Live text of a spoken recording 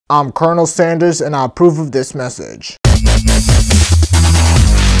I'm Colonel Sanders and I approve of this message.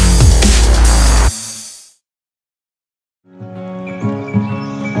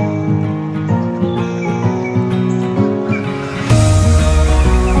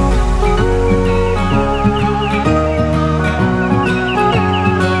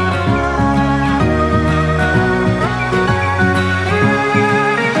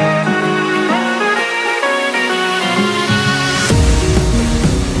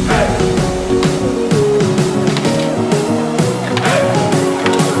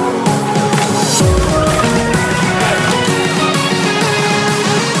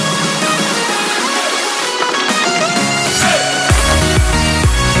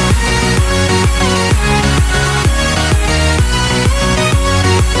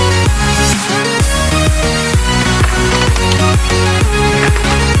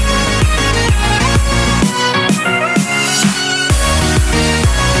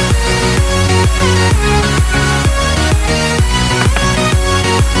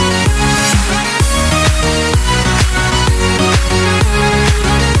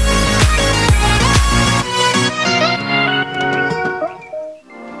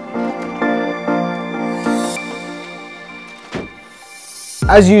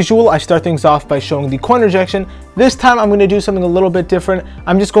 As usual, I start things off by showing the coin rejection. This time I'm going to do something a little bit different.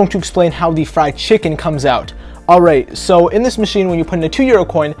 I'm just going to explain how the fried chicken comes out. Alright, so in this machine, when you put in a €2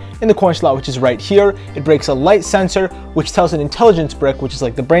 coin in the coin slot, which is right here, it breaks a light sensor, which tells an intelligence brick, which is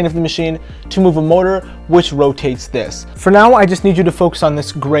like the brain of the machine, to move a motor, which rotates this. For now, I just need you to focus on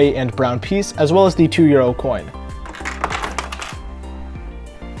this gray and brown piece, as well as the €2 coin.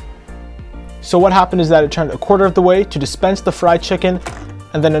 So what happened is that it turned a quarter of the way to dispense the fried chicken,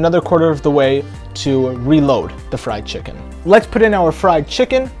 and then another quarter of the way to reload the fried chicken. Let's put in our fried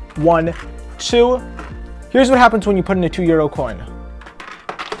chicken. 1, 2. Here's what happens when you put in a €2 coin.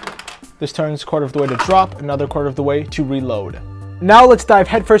 This turns a quarter of the way to drop, another quarter of the way to reload. Now let's dive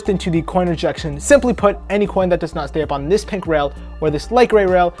headfirst into the coin rejection. Simply put, any coin that does not stay up on this pink rail or this light gray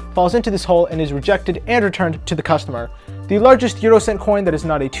rail falls into this hole and is rejected and returned to the customer. The largest Euro-cent coin that is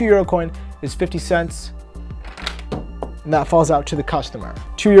not a €2 coin is 50 cents. And that falls out to the customer.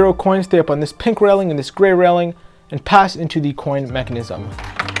 €2 coins stay up on this pink railing and this gray railing and pass into the coin mechanism.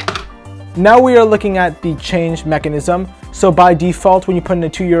 Now we are looking at the change mechanism. So by default, when you put in a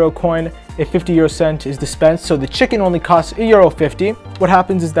 €2 coin, a 50 is dispensed. So the chicken only costs €1.50. What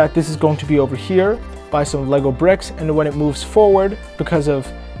happens is that this is going to be over here by some Lego bricks, and when it moves forward, because of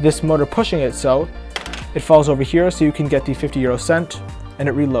this motor pushing it so, it falls over here so you can get the 50 cent and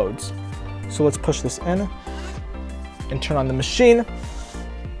it reloads. So let's push this in and turn on the machine.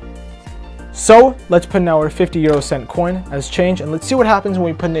 So let's put in our 50 cent coin as change, and let's see what happens when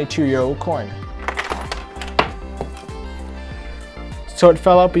we put in a €2 coin. So it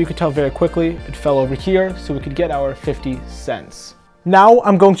fell out, but you could tell very quickly it fell over here so we could get our 50 cents. Now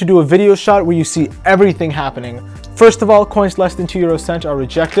I'm going to do a video shot where you see everything happening. First of all, coins less than 2 cents are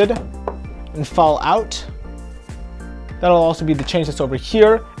rejected and fall out. That'll also be the change that's over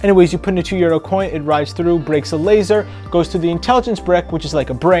here. Anyways, you put in a €2 coin, it rides through, breaks a laser, goes to the intelligence brick, which is like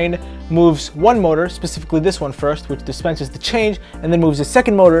a brain, moves one motor, specifically this one first, which dispenses the change, and then moves a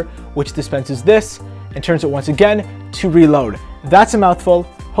second motor, which dispenses this, and turns it once again to reload. That's a mouthful.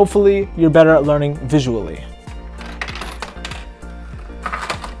 Hopefully, you're better at learning visually.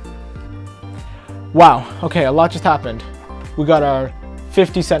 Wow, okay, a lot just happened. We got our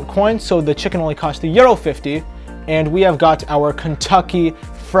 50-cent coin, so the chicken only cost €1.50. And we have got our Kentucky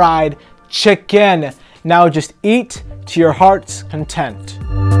Fried Chicken. Now just eat to your heart's content.